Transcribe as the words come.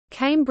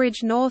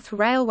Cambridge North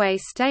Railway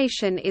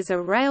Station is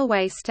a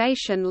railway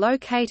station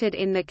located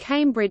in the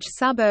Cambridge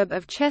suburb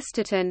of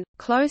Chesterton,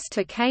 close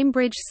to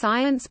Cambridge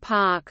Science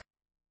Park.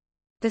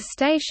 The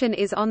station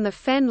is on the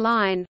Fen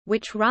Line,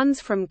 which runs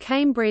from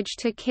Cambridge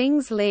to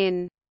Kings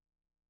Lynn.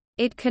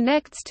 It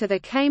connects to the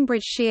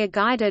Cambridgeshire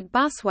guided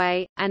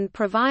busway, and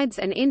provides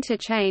an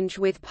interchange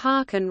with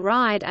Park and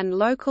Ride and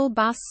local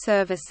bus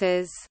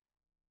services.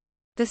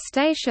 The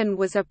station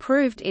was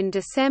approved in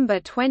December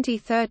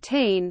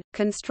 2013,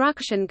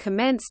 construction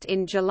commenced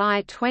in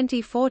July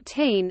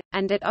 2014,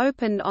 and it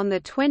opened on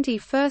 21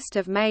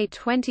 May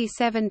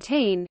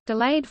 2017,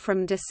 delayed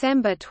from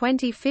December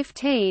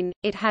 2015.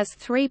 It has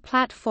 3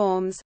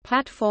 platforms.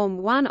 Platform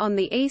 1 on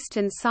the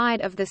eastern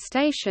side of the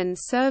station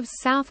serves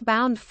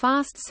southbound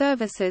fast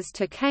services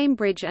to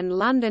Cambridge and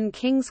London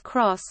King's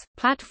Cross.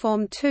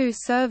 Platform 2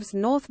 serves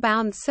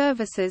northbound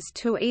services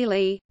to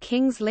Ely,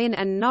 Kings Lynn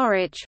and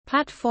Norwich.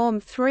 Platform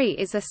 3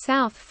 is a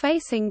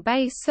south-facing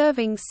bay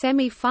serving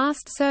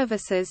semi-fast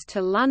services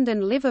to London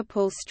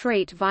Liverpool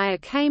Street via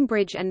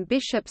Cambridge and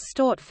Bishop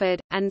Stortford,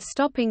 and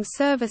stopping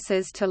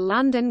services to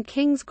London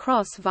King's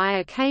Cross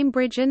via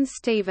Cambridge and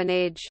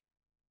Stevenage.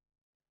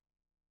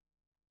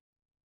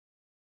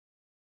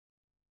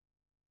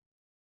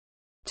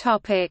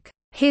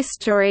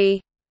 History.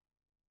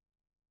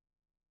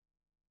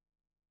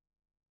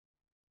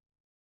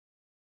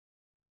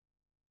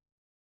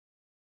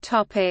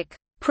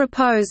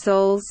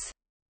 Proposals.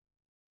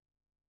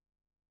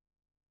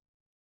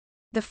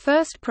 The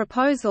first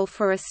proposal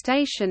for a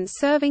station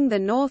serving the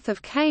north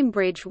of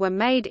Cambridge were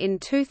made in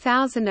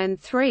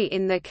 2003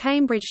 in the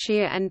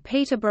Cambridgeshire and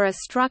Peterborough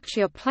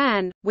Structure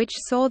Plan, which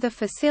saw the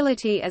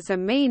facility as a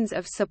means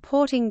of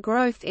supporting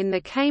growth in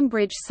the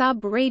Cambridge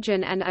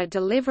sub-region and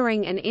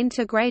delivering an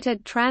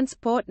integrated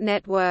transport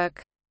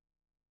network.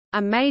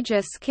 A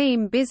major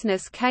scheme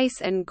business case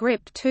and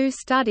GRIP 2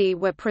 study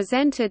were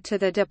presented to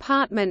the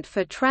Department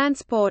for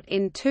Transport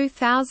in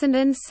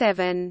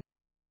 2007.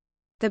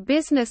 The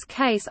business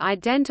case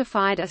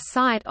identified a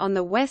site on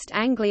the West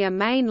Anglia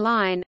Main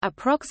Line,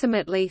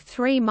 approximately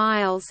 3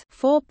 miles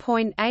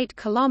 (4.8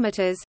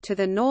 kilometers) to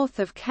the north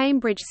of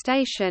Cambridge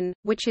Station,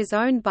 which is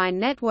owned by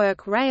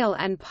Network Rail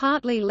and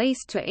partly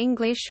leased to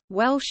English,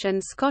 Welsh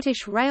and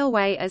Scottish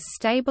Railway as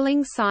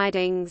stabling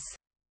sidings.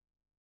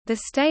 The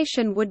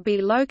station would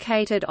be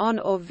located on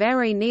or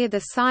very near the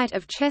site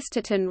of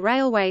Chesterton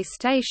Railway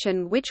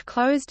Station, which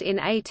closed in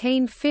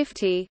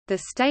 1850. The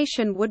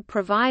station would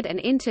provide an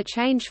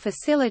interchange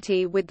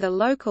facility with the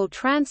local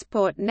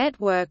transport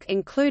network,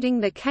 including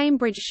the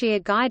Cambridgeshire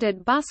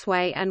guided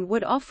busway, and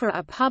would offer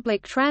a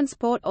public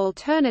transport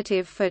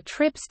alternative for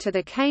trips to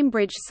the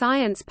Cambridge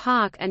Science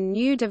Park and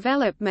new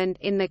development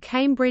in the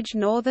Cambridge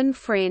Northern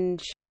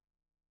Fringe.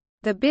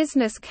 The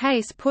business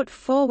case put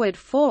forward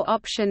 4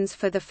 options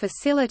for the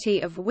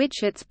facility, of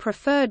which its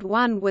preferred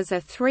one was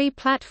a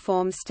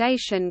 3-platform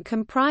station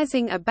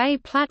comprising a bay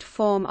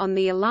platform on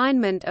the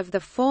alignment of the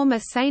former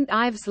St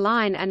Ives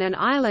Line and an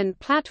island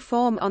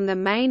platform on the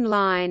main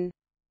line.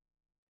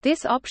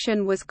 This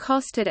option was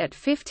costed at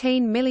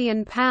 £15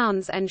 million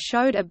and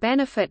showed a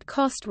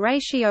benefit-cost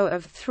ratio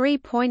of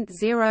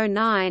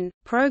 3.09.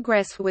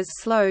 Progress was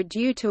slow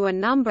due to a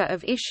number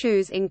of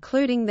issues,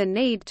 including the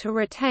need to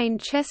retain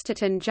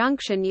Chesterton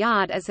Junction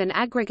Yard as an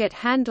aggregate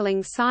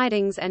handling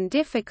sidings and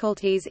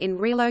difficulties in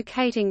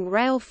relocating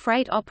rail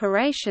freight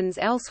operations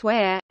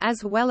elsewhere,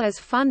 as well as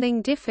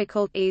funding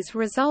difficulties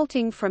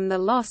resulting from the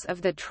loss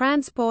of the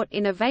Transport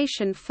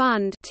Innovation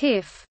Fund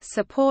 (TIF)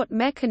 support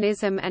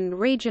mechanism and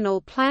regional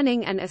planning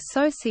and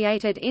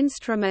associated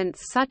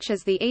instruments such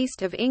as the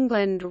East of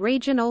England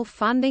Regional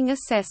Funding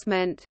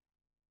Assessment.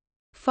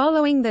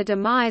 Following the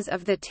demise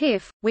of the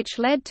TIF, which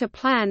led to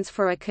plans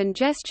for a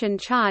congestion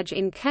charge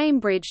in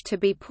Cambridge to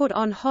be put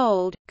on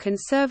hold,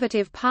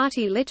 Conservative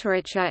Party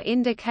literature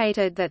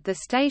indicated that the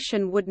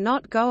station would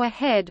not go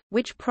ahead,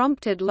 which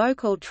prompted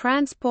local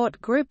transport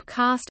group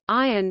Cast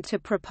Iron to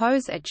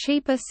propose a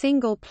cheaper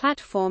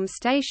single-platform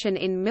station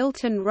in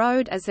Milton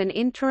Road as an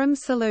interim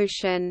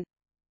solution.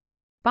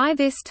 By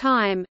this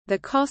time, the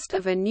cost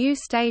of a new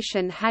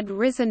station had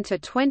risen to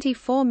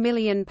 £24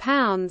 million,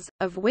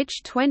 of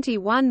which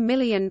 £21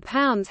 million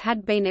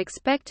had been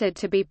expected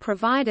to be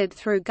provided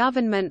through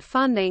government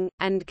funding,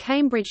 and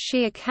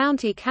Cambridgeshire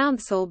County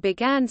Council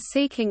began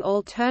seeking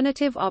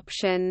alternative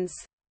options.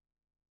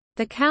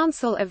 The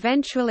council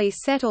eventually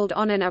settled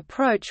on an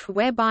approach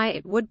whereby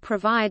it would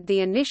provide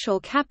the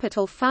initial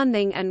capital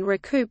funding and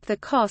recoup the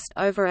cost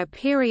over a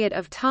period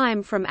of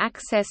time from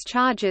access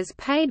charges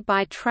paid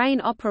by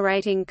train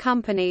operating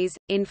companies.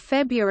 In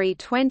February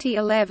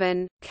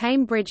 2011,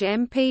 Cambridge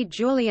MP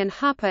Julian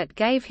Huppert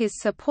gave his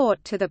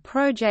support to the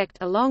project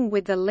along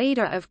with the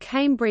leader of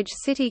Cambridge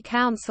City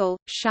Council,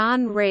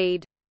 Sian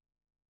Reid.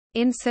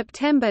 In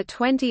September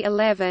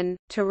 2011,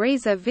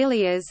 Theresa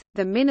Villiers,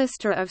 the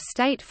Minister of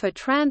State for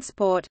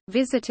Transport,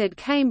 visited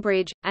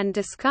Cambridge, and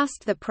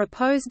discussed the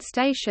proposed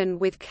station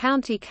with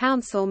County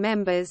Council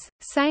members,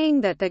 saying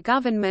that the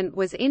government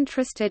was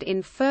interested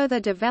in further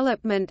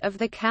development of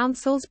the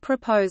Council's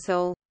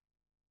proposal.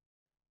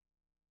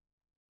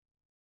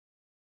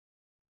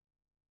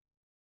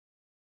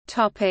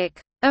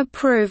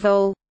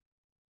 Approval.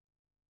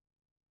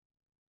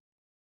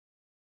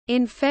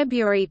 In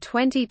February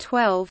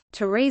 2012,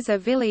 Theresa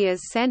Villiers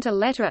sent a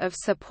letter of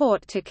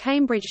support to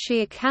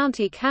Cambridgeshire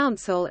County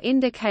Council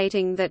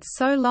indicating that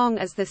so long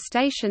as the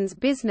station's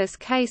business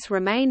case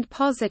remained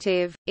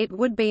positive, it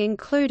would be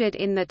included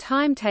in the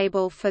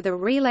timetable for the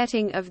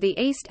reletting of the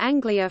East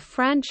Anglia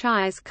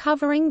franchise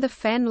covering the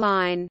Fen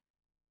line.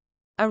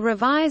 A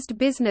revised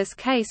business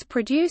case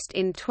produced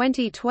in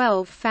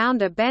 2012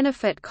 found a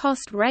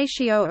benefit-cost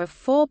ratio of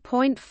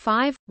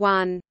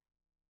 4.51.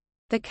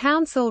 The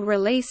council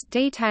released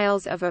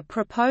details of a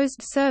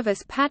proposed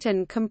service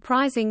pattern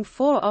comprising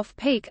 4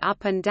 off-peak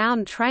up and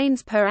down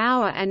trains per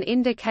hour and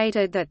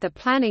indicated that the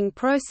planning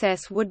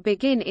process would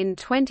begin in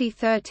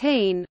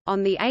 2013.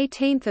 On the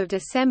 18th of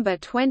December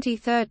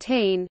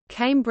 2013,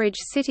 Cambridge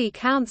City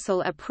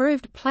Council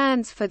approved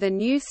plans for the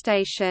new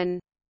station.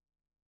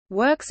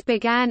 Works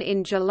began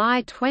in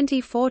July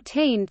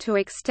 2014 to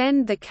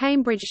extend the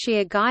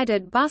Cambridgeshire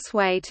guided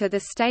busway to the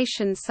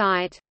station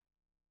site.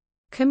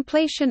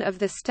 Completion of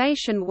the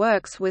station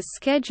works was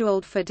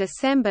scheduled for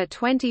December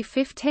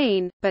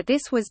 2015, but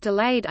this was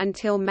delayed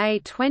until May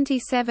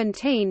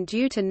 2017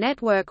 due to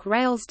Network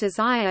Rail's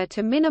desire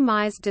to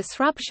minimise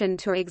disruption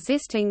to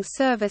existing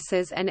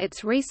services and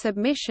its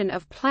resubmission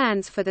of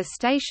plans for the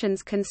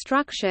station's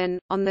construction.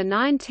 On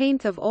 19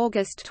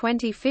 August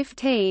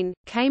 2015,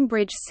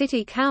 Cambridge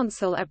City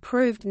Council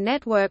approved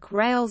Network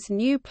Rail's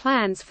new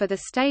plans for the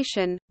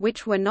station,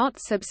 which were not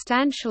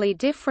substantially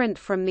different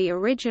from the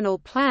original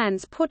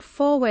plans put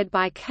forward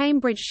by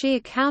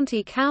Cambridgeshire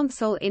County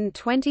Council in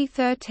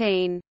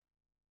 2013.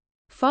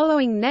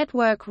 Following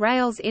Network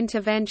Rail's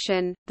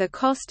intervention, the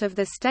cost of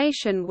the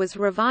station was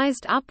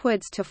revised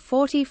upwards to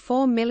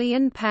 £44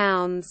 million.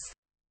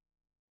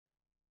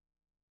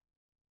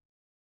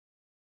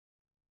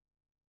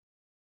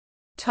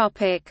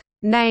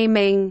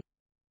 Naming.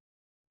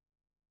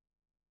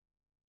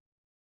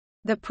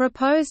 The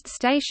proposed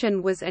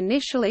station was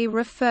initially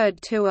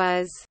referred to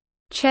as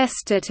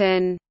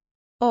Chesterton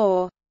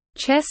or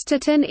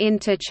Chesterton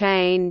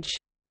Interchange.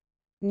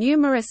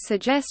 Numerous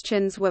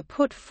suggestions were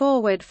put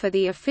forward for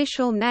the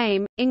official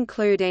name,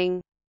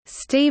 including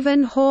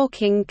Stephen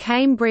Hawking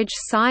Cambridge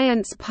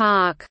Science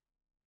Park,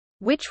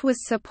 which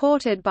was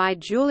supported by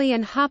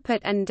Julian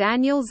Huppert and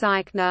Daniel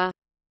Zeichner.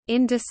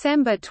 In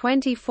December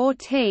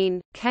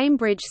 2014,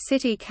 Cambridge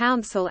City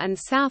Council and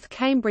South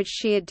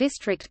Cambridgeshire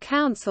District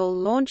Council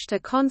launched a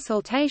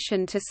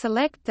consultation to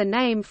select the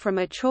name from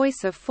a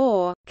choice of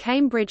 4,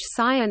 Cambridge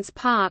Science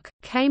Park,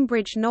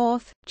 Cambridge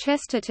North,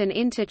 Chesterton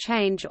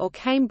Interchange or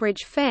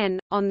Cambridge Fen.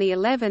 On the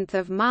 11th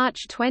of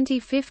March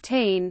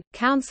 2015,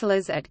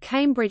 councillors at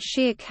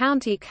Cambridgeshire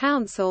County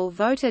Council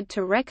voted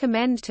to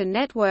recommend to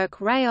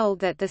Network Rail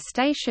that the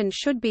station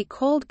should be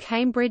called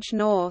Cambridge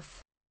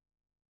North.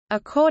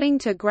 According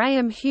to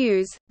Graham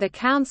Hughes, the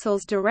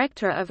Council's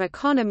Director of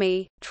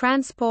Economy,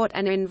 Transport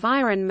and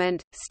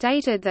Environment,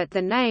 stated that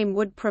the name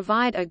would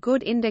provide a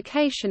good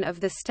indication of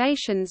the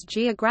station's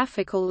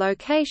geographical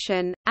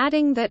location,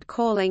 adding that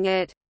calling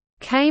it,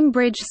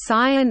 "Cambridge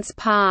Science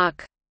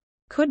Park,"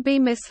 could be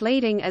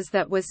misleading as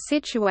that was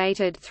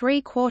situated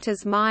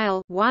 3/4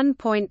 mile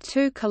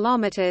 (1.2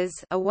 kilometers)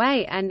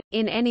 away and,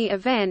 in any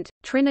event,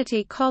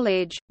 Trinity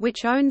College,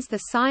 which owns the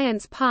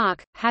Science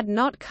Park, had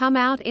not come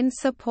out in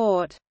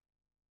support.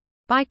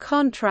 By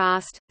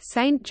contrast,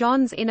 St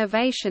John's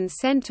Innovation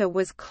Centre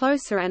was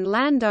closer and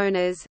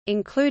landowners,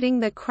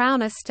 including the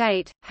Crown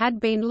Estate, had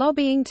been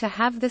lobbying to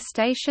have the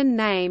station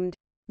named,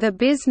 "the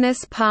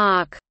Business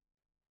Park."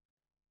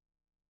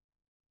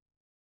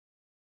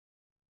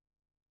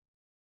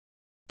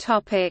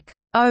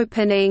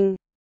 Opening.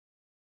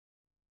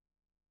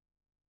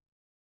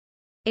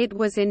 It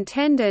was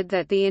intended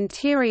that the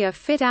interior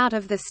fit-out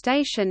of the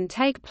station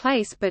take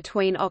place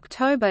between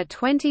October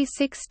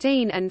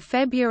 2016 and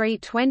February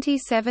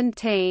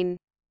 2017.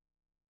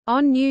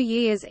 On New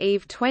Year's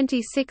Eve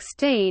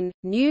 2016,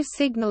 new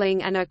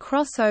signalling and a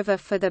crossover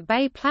for the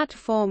bay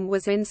platform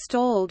was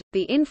installed.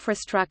 The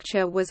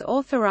infrastructure was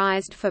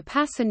authorized for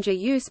passenger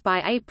use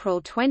by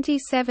April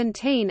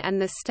 2017 and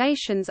the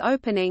station's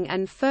opening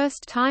and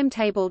first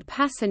timetabled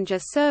passenger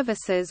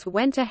services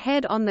went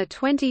ahead on the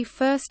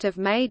 21st of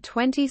May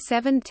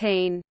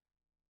 2017.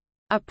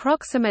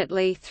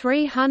 Approximately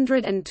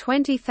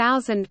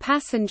 320,000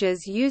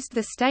 passengers used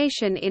the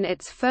station in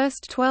its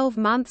first 12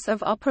 months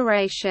of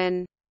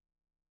operation.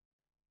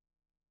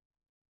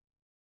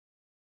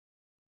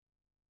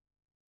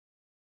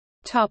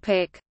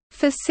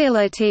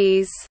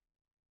 Facilities.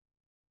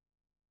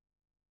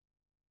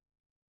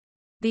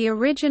 The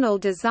original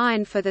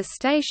design for the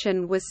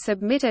station was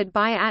submitted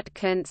by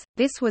Atkins.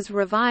 This was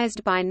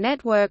revised by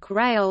Network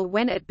Rail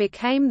when it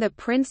became the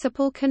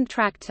principal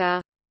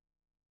contractor.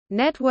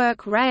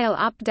 Network Rail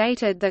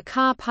updated the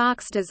car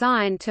park's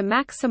design to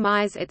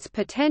maximize its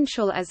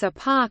potential as a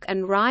park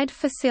and ride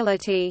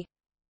facility.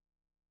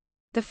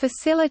 The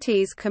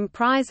facilities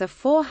comprise a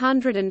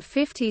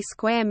 450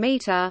 square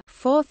metre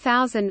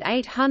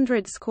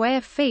 (4,800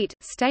 square feet)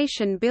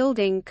 station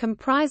building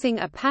comprising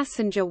a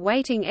passenger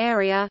waiting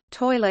area,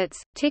 toilets,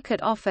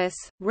 ticket office,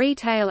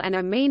 retail and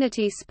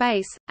amenity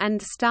space,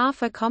 and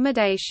staff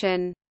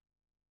accommodation.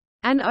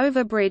 An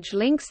overbridge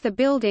links the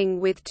building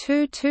with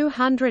two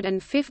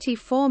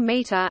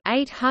 254-metre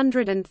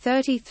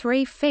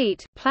 (833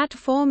 feet)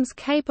 platforms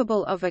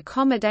capable of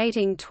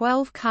accommodating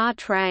 12-car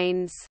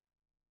trains.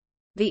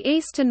 The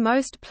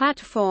easternmost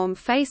platform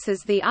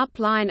faces the up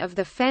line of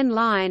the Fen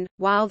line,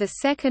 while the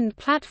second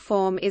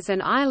platform is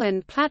an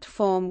island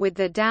platform with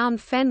the down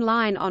Fen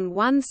line on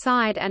one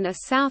side and a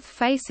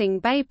south-facing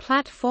bay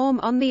platform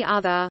on the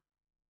other.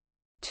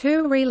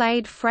 Two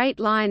relayed freight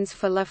lines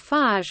for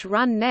Lafarge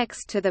run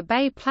next to the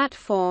bay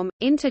platform.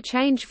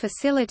 Interchange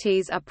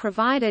facilities are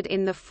provided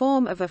in the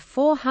form of a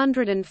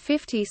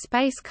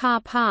 450-space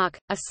car park,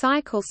 a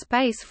cycle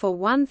space for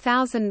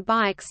 1,000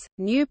 bikes,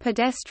 new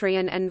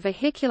pedestrian and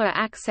vehicular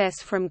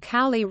access from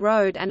Cowley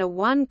Road, and a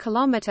 1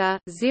 km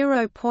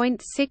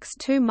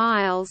 (0.62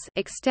 miles)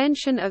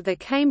 extension of the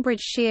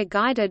Cambridgeshire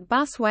guided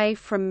busway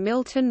from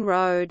Milton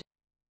Road.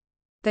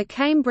 The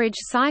Cambridge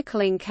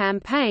Cycling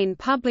Campaign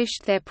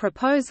published their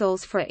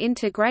proposals for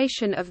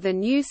integration of the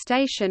new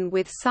station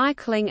with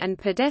cycling and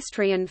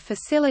pedestrian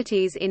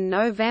facilities in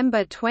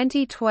November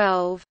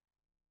 2012.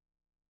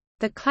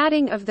 The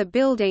cladding of the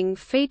building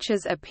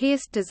features a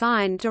pierced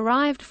design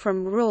derived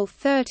from Rule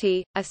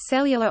 30, a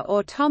cellular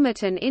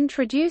automaton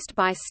introduced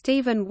by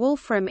Stephen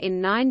Wolfram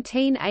in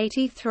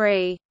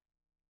 1983.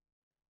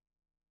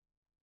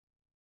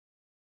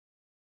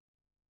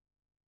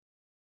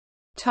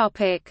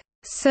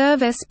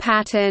 Service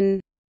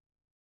pattern.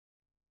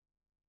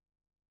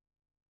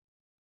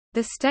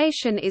 The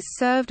station is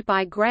served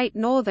by Great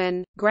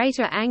Northern,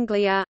 Greater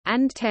Anglia,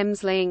 and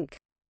Thameslink.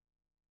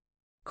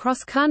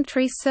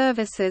 Cross-country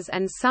services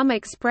and some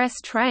express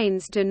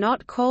trains do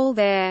not call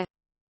there.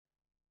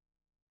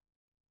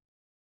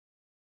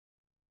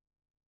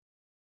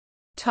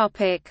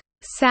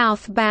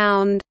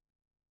 Southbound.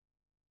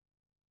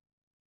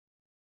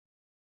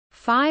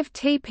 5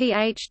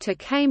 TPH to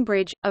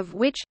Cambridge, of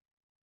which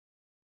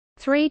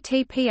 3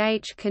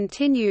 TPH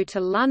continue to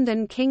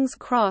London King's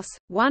Cross,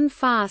 1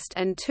 fast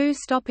and 2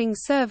 stopping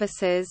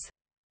services.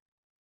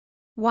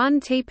 1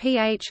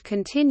 TPH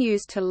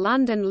continues to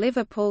London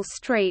Liverpool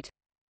Street.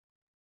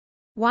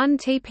 1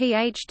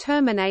 TPH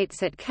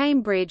terminates at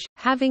Cambridge,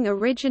 having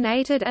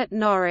originated at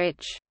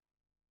Norwich.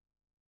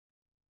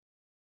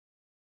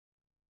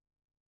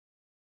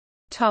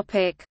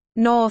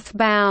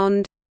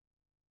 Northbound.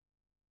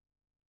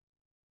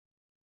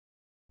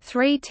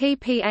 3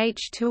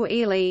 TPH to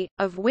Ely,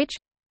 of which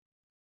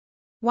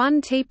 1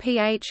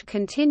 TPH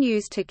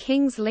continues to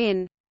King's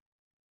Lynn.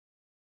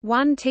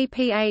 1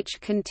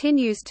 TPH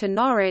continues to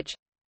Norwich.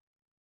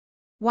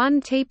 1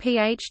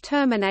 TPH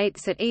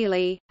terminates at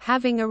Ely,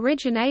 having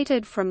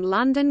originated from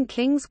London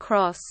King's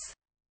Cross.